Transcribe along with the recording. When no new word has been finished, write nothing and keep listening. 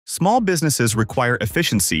Small businesses require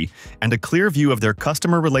efficiency and a clear view of their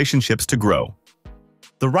customer relationships to grow.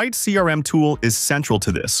 The right CRM tool is central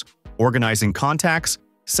to this, organizing contacts,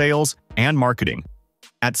 sales, and marketing.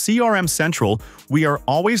 At CRM Central, we are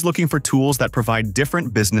always looking for tools that provide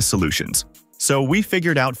different business solutions. So we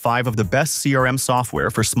figured out 5 of the best CRM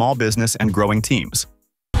software for small business and growing teams.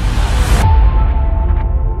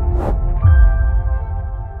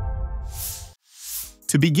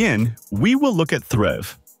 To begin, we will look at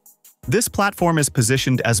Thryv. This platform is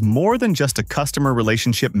positioned as more than just a customer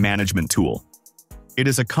relationship management tool. It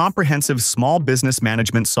is a comprehensive small business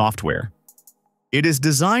management software. It is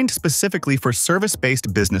designed specifically for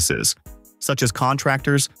service-based businesses, such as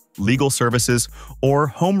contractors, legal services, or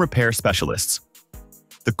home repair specialists.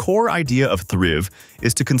 The core idea of Thryv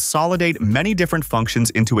is to consolidate many different functions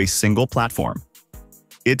into a single platform.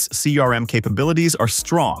 Its CRM capabilities are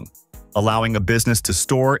strong, allowing a business to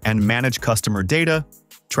store and manage customer data,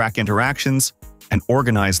 track interactions, and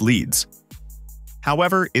organize leads.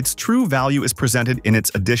 However, its true value is presented in its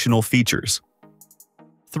additional features.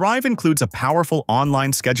 Thryv includes a powerful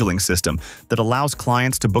online scheduling system that allows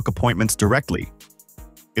clients to book appointments directly.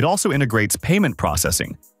 It also integrates payment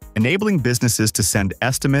processing, enabling businesses to send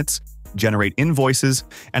estimates, generate invoices,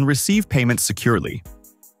 and receive payments securely.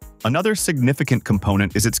 Another significant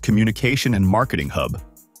component is its communication and marketing hub.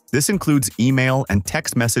 This includes email and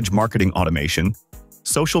text message marketing automation,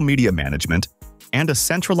 social media management, and a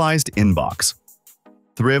centralized inbox.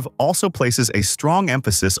 Thryv also places a strong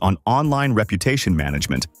emphasis on online reputation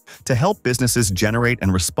management to help businesses generate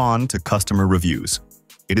and respond to customer reviews.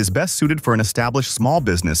 It is best suited for an established small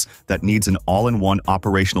business that needs an all-in-one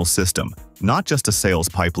operational system, not just a sales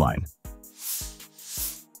pipeline.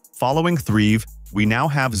 Following Thryv, we now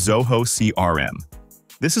have Zoho CRM.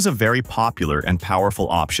 This is a very popular and powerful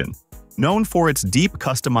option, known for its deep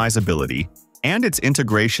customizability and its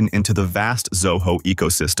integration into the vast Zoho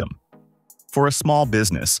ecosystem. For a small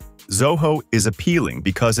business, Zoho is appealing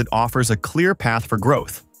because it offers a clear path for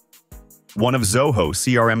growth. One of Zoho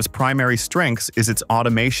CRM's primary strengths is its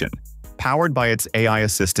automation, powered by its AI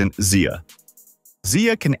assistant, Zia.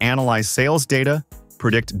 Zia can analyze sales data,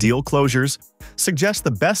 predict deal closures, suggest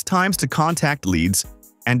the best times to contact leads,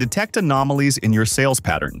 and detect anomalies in your sales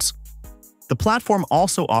patterns. The platform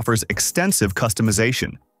also offers extensive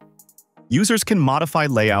customization. Users can modify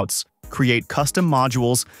layouts, create custom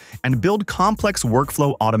modules, and build complex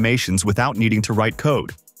workflow automations without needing to write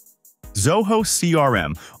code. Zoho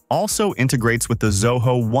CRM also integrates with the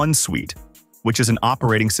Zoho One Suite, which is an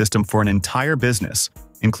operating system for an entire business,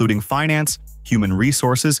 including finance, human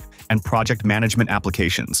resources, and project management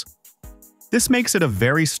applications. This makes it a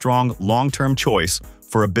very strong long-term choice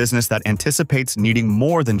for a business that anticipates needing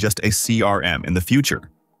more than just a CRM in the future.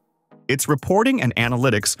 Its reporting and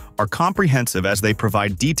analytics are comprehensive as they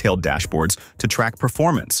provide detailed dashboards to track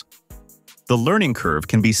performance. The learning curve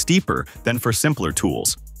can be steeper than for simpler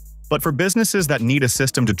tools, but for businesses that need a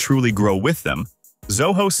system to truly grow with them,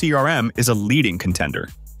 Zoho CRM is a leading contender.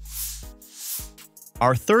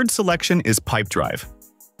 Our third selection is Pipedrive.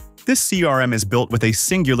 This CRM is built with a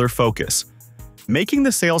singular focus, making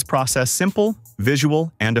the sales process simple,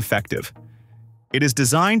 visual, and effective. It is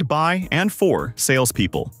designed by and for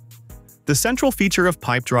salespeople. The central feature of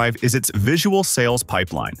Pipedrive is its visual sales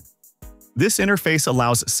pipeline. This interface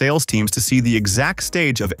allows sales teams to see the exact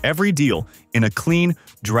stage of every deal in a clean,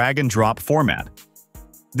 drag-and-drop format.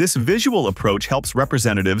 This visual approach helps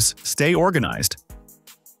representatives stay organized.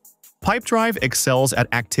 Pipedrive excels at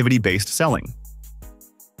activity-based selling.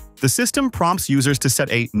 The system prompts users to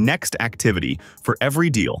set a next activity for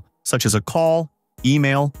every deal, such as a call,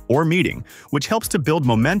 email, or meeting, which helps to build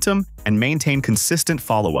momentum and maintain consistent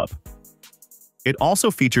follow-up. It also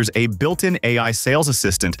features a built-in AI sales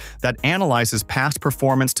assistant that analyzes past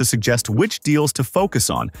performance to suggest which deals to focus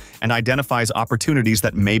on and identifies opportunities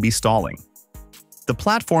that may be stalling. The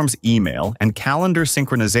platform's email and calendar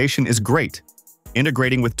synchronization is great,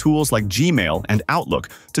 integrating with tools like Gmail and Outlook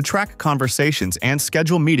to track conversations and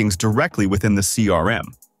schedule meetings directly within the CRM.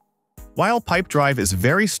 While Pipedrive is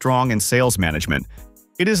very strong in sales management,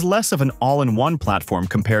 it is less of an all-in-one platform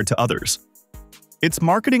compared to others. Its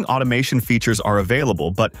marketing automation features are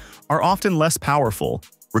available but are often less powerful,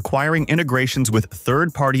 requiring integrations with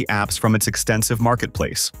third-party apps from its extensive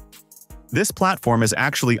marketplace. This platform is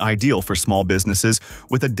actually ideal for small businesses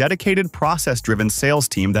with a dedicated process-driven sales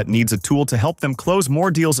team that needs a tool to help them close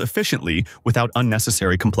more deals efficiently without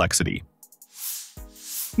unnecessary complexity.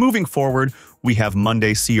 Moving forward, we have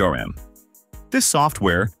Monday CRM. This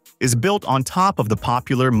software is built on top of the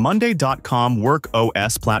popular Monday.com Work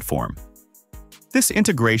OS platform. This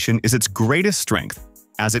integration is its greatest strength,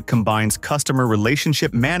 as it combines customer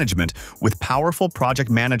relationship management with powerful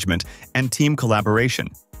project management and team collaboration.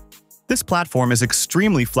 This platform is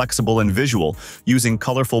extremely flexible and visual, using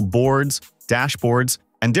colorful boards, dashboards,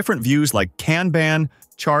 and different views like Kanban,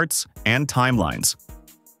 charts, and timelines.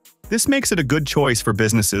 This makes it a good choice for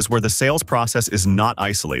businesses where the sales process is not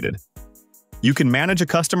isolated. You can manage a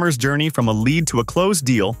customer's journey from a lead to a closed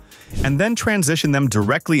deal and then transition them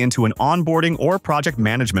directly into an onboarding or project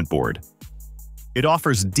management board. It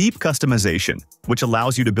offers deep customization, which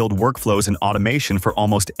allows you to build workflows and automation for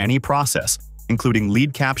almost any process, including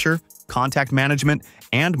lead capture, contact management,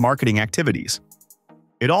 and marketing activities.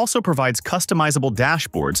 It also provides customizable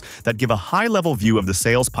dashboards that give a high-level view of the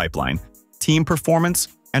sales pipeline, team performance,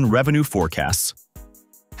 and revenue forecasts.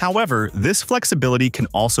 However, this flexibility can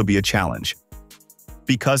also be a challenge.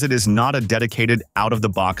 Because it is not a dedicated,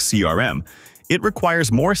 out-of-the-box CRM, it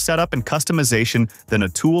requires more setup and customization than a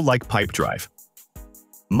tool like Pipedrive.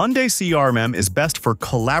 Monday CRM is best for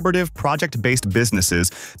collaborative, project-based businesses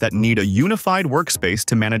that need a unified workspace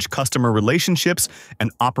to manage customer relationships and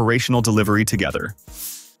operational delivery together.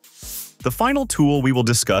 The final tool we will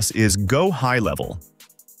discuss is GoHighLevel.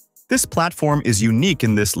 This platform is unique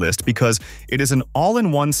in this list because it is an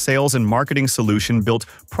all-in-one sales and marketing solution built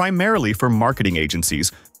primarily for marketing agencies,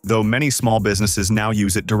 though many small businesses now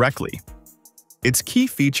use it directly. Its key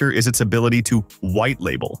feature is its ability to white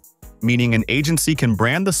label, meaning an agency can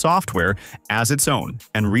brand the software as its own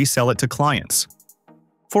and resell it to clients.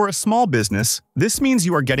 For a small business, this means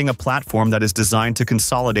you are getting a platform that is designed to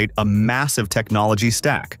consolidate a massive technology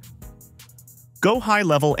stack.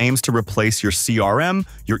 GoHighLevel aims to replace your CRM,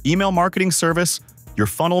 your email marketing service, your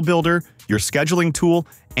funnel builder, your scheduling tool,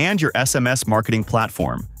 and your SMS marketing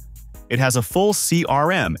platform. It has a full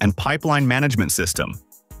CRM and pipeline management system,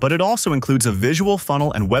 but it also includes a visual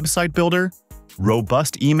funnel and website builder,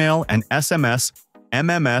 robust email and SMS,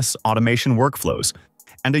 MMS automation workflows,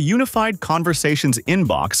 and a unified conversations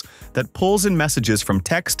inbox that pulls in messages from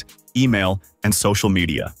text, email, and social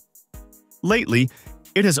media. Lately,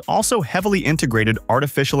 it has also heavily integrated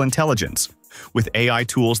artificial intelligence, with AI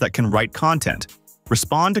tools that can write content,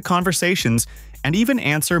 respond to conversations, and even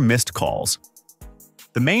answer missed calls.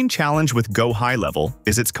 The main challenge with GoHighLevel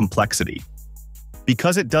is its complexity.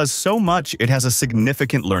 Because it does so much, it has a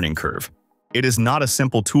significant learning curve. It is not a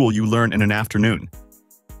simple tool you learn in an afternoon.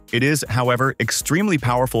 It is, however, extremely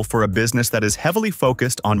powerful for a business that is heavily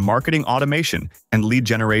focused on marketing automation and lead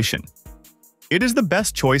generation. It is the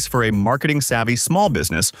best choice for a marketing-savvy small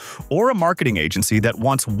business or a marketing agency that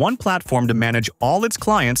wants one platform to manage all its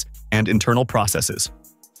clients and internal processes.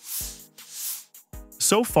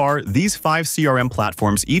 So far, these 5 CRM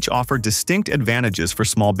platforms each offer distinct advantages for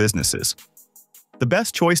small businesses. The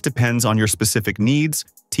best choice depends on your specific needs,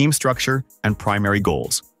 team structure, and primary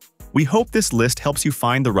goals. We hope this list helps you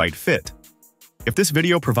find the right fit. If this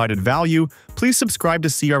video provided value, please subscribe to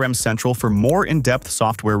CRM Central for more in-depth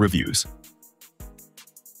software reviews.